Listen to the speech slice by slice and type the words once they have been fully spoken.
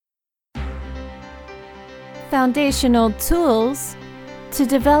foundational tools to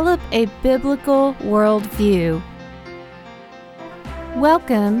develop a biblical worldview.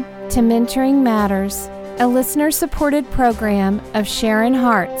 Welcome to Mentoring Matters, a listener-supported program of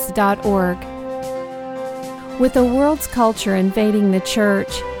SharonHearts.org. With the world's culture invading the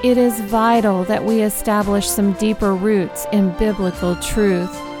church, it is vital that we establish some deeper roots in biblical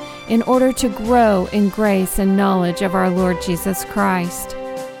truth in order to grow in grace and knowledge of our Lord Jesus Christ.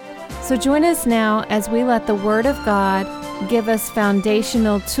 So join us now as we let the Word of God give us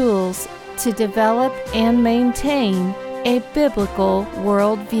foundational tools to develop and maintain a biblical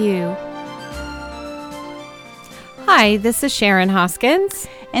worldview. Hi, this is Sharon Hoskins.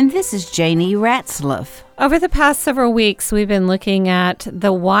 And this is Janie Ratzlaff. Over the past several weeks, we've been looking at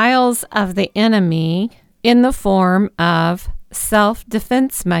the wiles of the enemy in the form of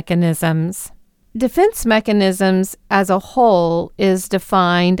self-defense mechanisms. Defense mechanisms as a whole is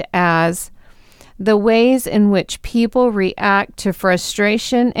defined as the ways in which people react to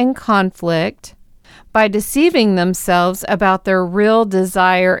frustration and conflict by deceiving themselves about their real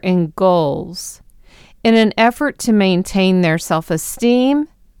desire and goals in an effort to maintain their self-esteem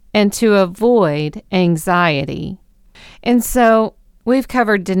and to avoid anxiety. And so we've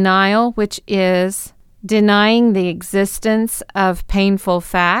covered denial, which is denying the existence of painful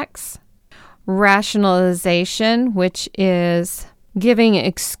facts; rationalization, which is giving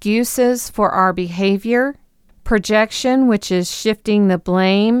excuses for our behavior; projection, which is shifting the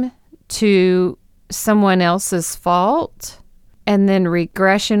blame to someone else's fault; and then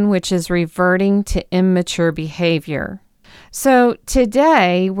regression, which is reverting to immature behavior. So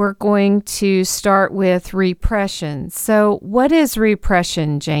today we're going to start with repression. So what is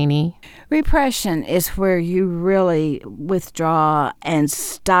repression, Janie? Repression is where you really withdraw and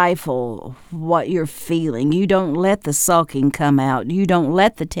stifle what you're feeling. You don't let the sulking come out. You don't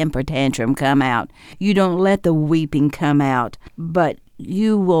let the temper tantrum come out. You don't let the weeping come out. But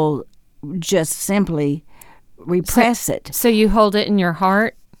you will just simply repress it. So you hold it in your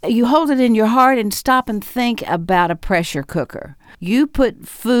heart? You hold it in your heart and stop and think about a pressure cooker. You put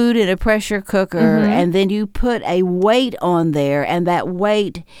food in a pressure cooker and then you put a weight on there, and that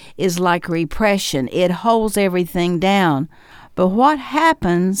weight is like repression. It holds everything down. But what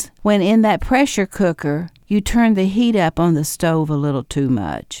happens when in that pressure cooker you turn the heat up on the stove a little too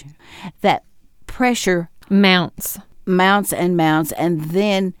much? That pressure mounts, and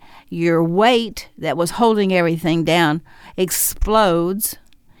then your weight that was holding everything down explodes.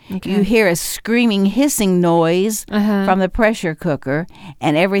 Okay. You hear a screaming, hissing noise from the pressure cooker,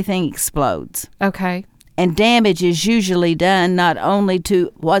 and everything explodes. Okay. And damage is usually done not only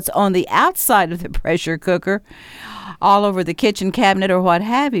to what's on the outside of the pressure cooker, all over the kitchen cabinet or what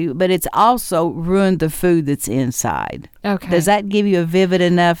have you, but it's also ruined the food that's inside. Okay. Does that give you a vivid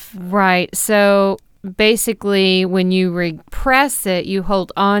enough? Right. So basically, when you repress it, you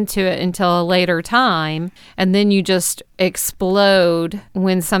hold on to it until a later time, and then you just explode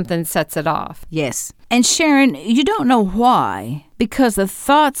when something sets it off. Yes. And Sharon, you don't know why, because the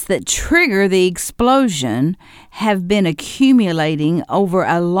thoughts that trigger the explosion have been accumulating over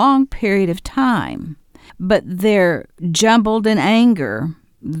a long period of time. But they're jumbled in anger.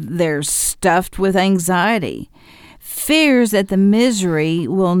 They're stuffed with anxiety. Fears that the misery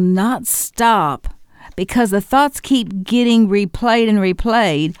will not stop because the thoughts keep getting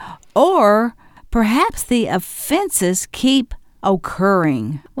replayed, or perhaps the offenses keep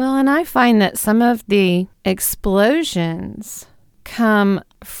occurring. Well, and I find that some of the explosions come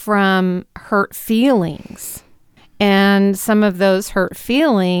from hurt feelings. And some of those hurt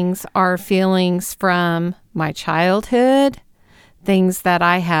feelings are feelings from my childhood, things that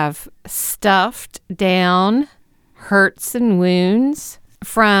I have stuffed down, hurts and wounds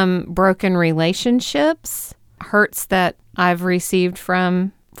from broken relationships, hurts that I've received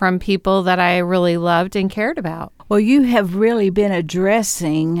from people that I really loved and cared about. Well, you have really been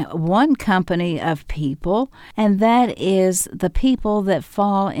addressing one company of people, and that is the people that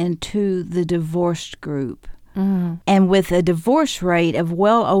fall into the divorced group. And with a divorce rate of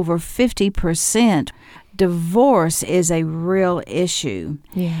well over 50%, divorce is a real issue.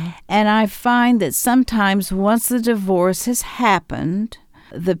 Yeah. And I find that sometimes once the divorce has happened,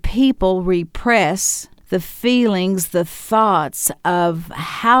 the people repress the feelings, the thoughts of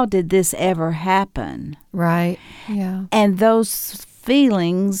how did this ever happen? Right. Yeah. And those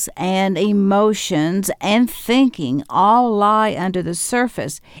feelings and emotions and thinking all lie under the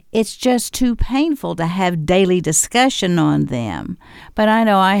surface. It's just too painful to have daily discussion on them. But I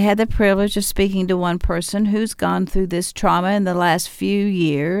know I had the privilege of speaking to one person who's gone through this trauma in the last few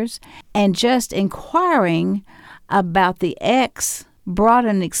years, and just inquiring about the ex brought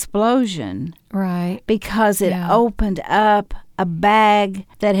an explosion. Right. Because it opened up a bag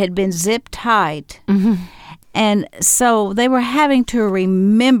that had been zipped tight. Mm-hmm. And so they were having to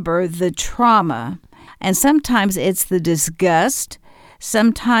remember the trauma. And sometimes it's the disgust.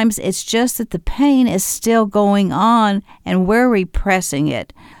 Sometimes it's just that the pain is still going on and we're repressing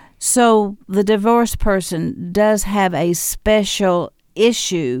it. So the divorced person does have a special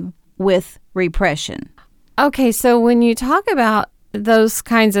issue with repression. Okay, so when you talk about those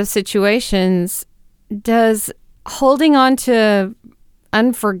kinds of situations, does holding on to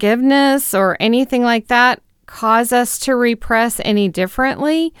unforgiveness or anything like that cause us to repress any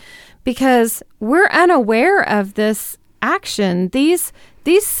differently? Because we're unaware of this action. These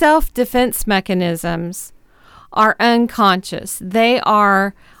self-defense mechanisms are unconscious. They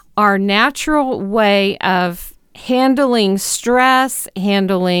are our natural way of handling stress,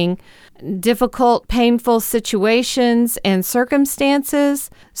 handling difficult, painful situations and circumstances.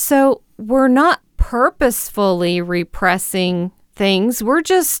 So we're not purposefully repressing things. We're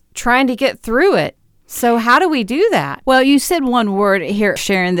just trying to get through it. So how do we do that? Well, you said one word here,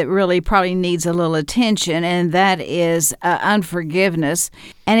 Sharon, that really probably needs a little attention, and that is unforgiveness.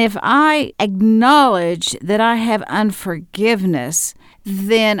 And if I acknowledge that I have unforgiveness,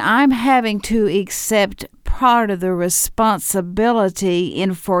 then I'm having to accept part of the responsibility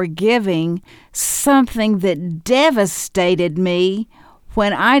in forgiving something that devastated me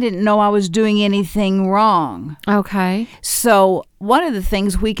when I didn't know I was doing anything wrong. Okay. So one of the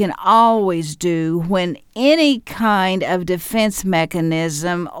things we can always do when any kind of defense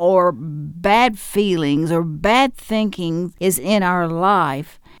mechanism or bad feelings or bad thinking is in our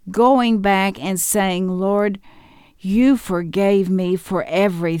life, going back and saying, Lord, you forgave me for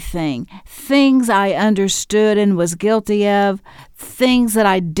everything. Things I understood and was guilty of, things that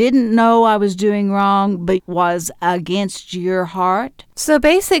I didn't know I was doing wrong, but was against your heart. So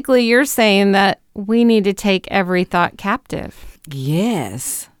basically, you're saying that we need to take every thought captive.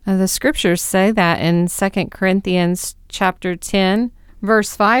 Yes. The scriptures say that in 2 Corinthians chapter 10,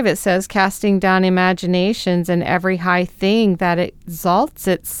 verse 5, it says, casting down imaginations and every high thing that exalts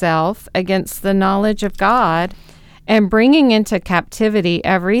itself against the knowledge of God, and bringing into captivity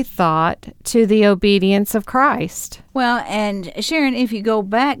every thought to the obedience of Christ. Well, and Sharon, if you go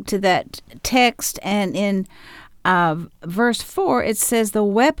back to that text and in verse 4, it says the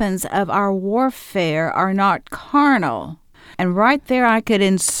weapons of our warfare are not carnal. And right there I could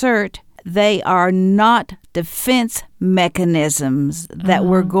insert, they are not defense mechanisms that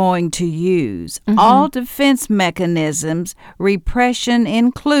we're going to use. All defense mechanisms, repression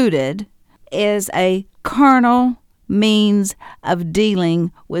included, is a carnal means of dealing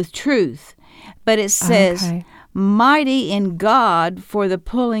with truth. But it says, mighty in God for the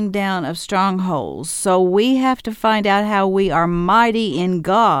pulling down of strongholds. So we have to find out how we are mighty in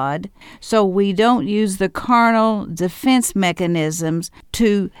God so we don't use the carnal defense mechanisms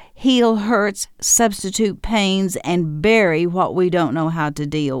to heal hurts, substitute pains, and bury what we don't know how to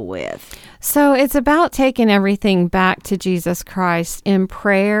deal with. So it's about taking everything back to Jesus Christ in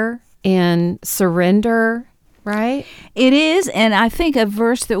prayer, in surrender, right? It is, and I think a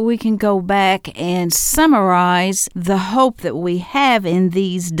verse that we can go back and summarize the hope that we have in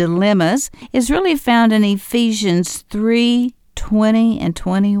these dilemmas is really found in Ephesians 3:20 and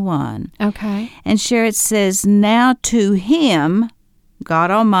 21. Okay. And Sharon, it says, now to him, God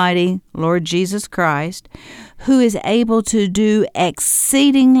Almighty, Lord Jesus Christ, who is able to do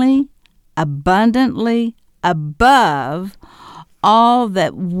exceedingly abundantly above all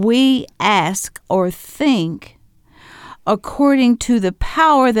that we ask or think, according to the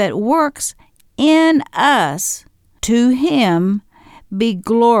power that works in us. To him be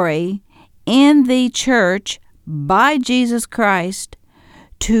glory in the church by Jesus Christ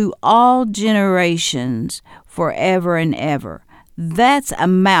to all generations forever and ever. That's a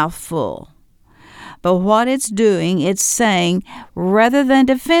mouthful. But what it's doing, it's saying, rather than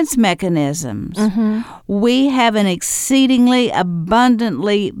defense mechanisms, we have an exceedingly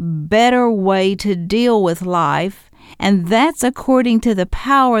abundantly better way to deal with life, and that's according to the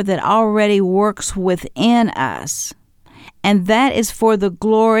power that already works within us. And that is for the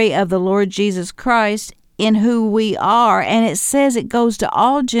glory of the Lord Jesus Christ in who we are. And it says it goes to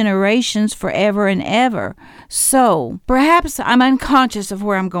all generations forever and ever. So perhaps I'm unconscious of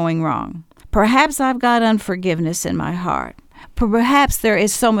where I'm going wrong. Perhaps I've got unforgiveness in my heart. Perhaps there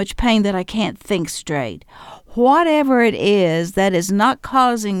is so much pain that I can't think straight. whatever it is that is not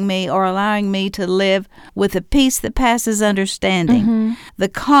causing me or allowing me to live with a peace that passes understanding, the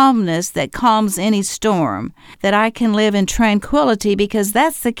calmness that calms any storm, that I can live in tranquility, because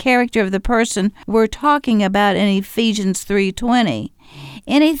that's the character of the person we're talking about in Ephesians 3:20.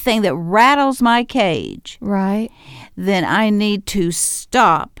 Anything that rattles my cage, Right. then I need to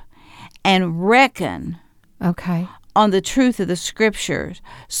stop and reckon on the truth of the Scriptures,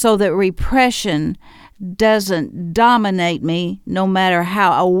 so that repression doesn't dominate me, no matter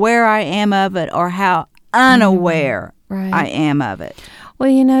how aware I am of it or how unaware I am of it.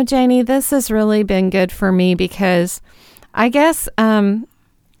 Well, Janie, this has really been good for me, because I guess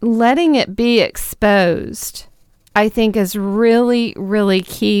letting it be exposed, I think, is really, really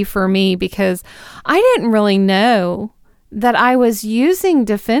key for me, because I didn't really know that I was using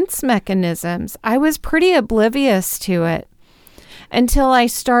defense mechanisms. I was pretty oblivious to it until I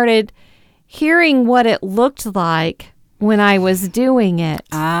started hearing what it looked like when I was doing it.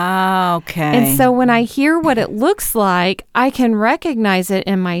 Ah, okay. And so when I hear what it looks like, I can recognize it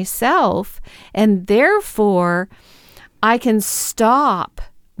in myself, and therefore I can stop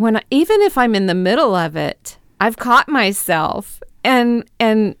even if I'm in the middle of it. I've caught myself, and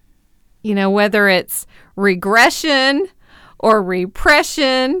whether it's regression or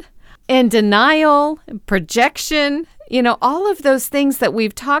repression and denial, projection, all of those things that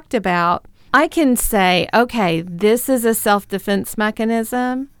we've talked about, I can say, okay, this is a self-defense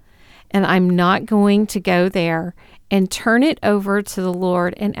mechanism, and I'm not going to go there, and turn it over to the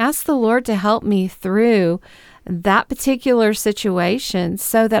Lord and ask the Lord to help me through that particular situation,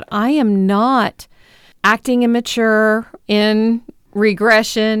 so that I am not acting immature, in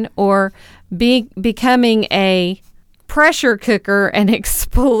regression, or becoming a pressure cooker and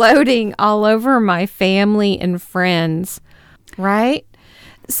exploding all over my family and friends, right?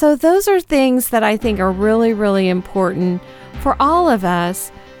 So those are things that I think are really, really important for all of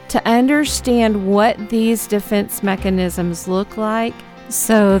us to understand what these defense mechanisms look like,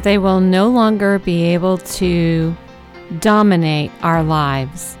 so they will no longer be able to dominate our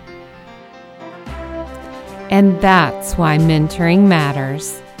lives. And that's why mentoring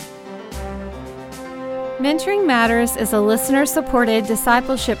matters. Mentoring Matters is a listener-supported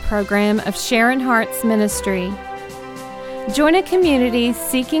discipleship program of Sharon Hart's ministry. Join a community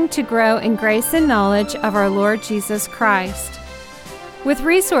seeking to grow in grace and knowledge of our Lord Jesus Christ, with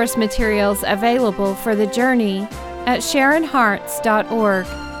resource materials available for the journey at sharonharts.org.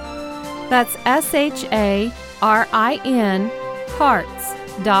 That's SHARIN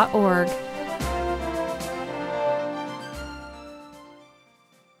hearts.org.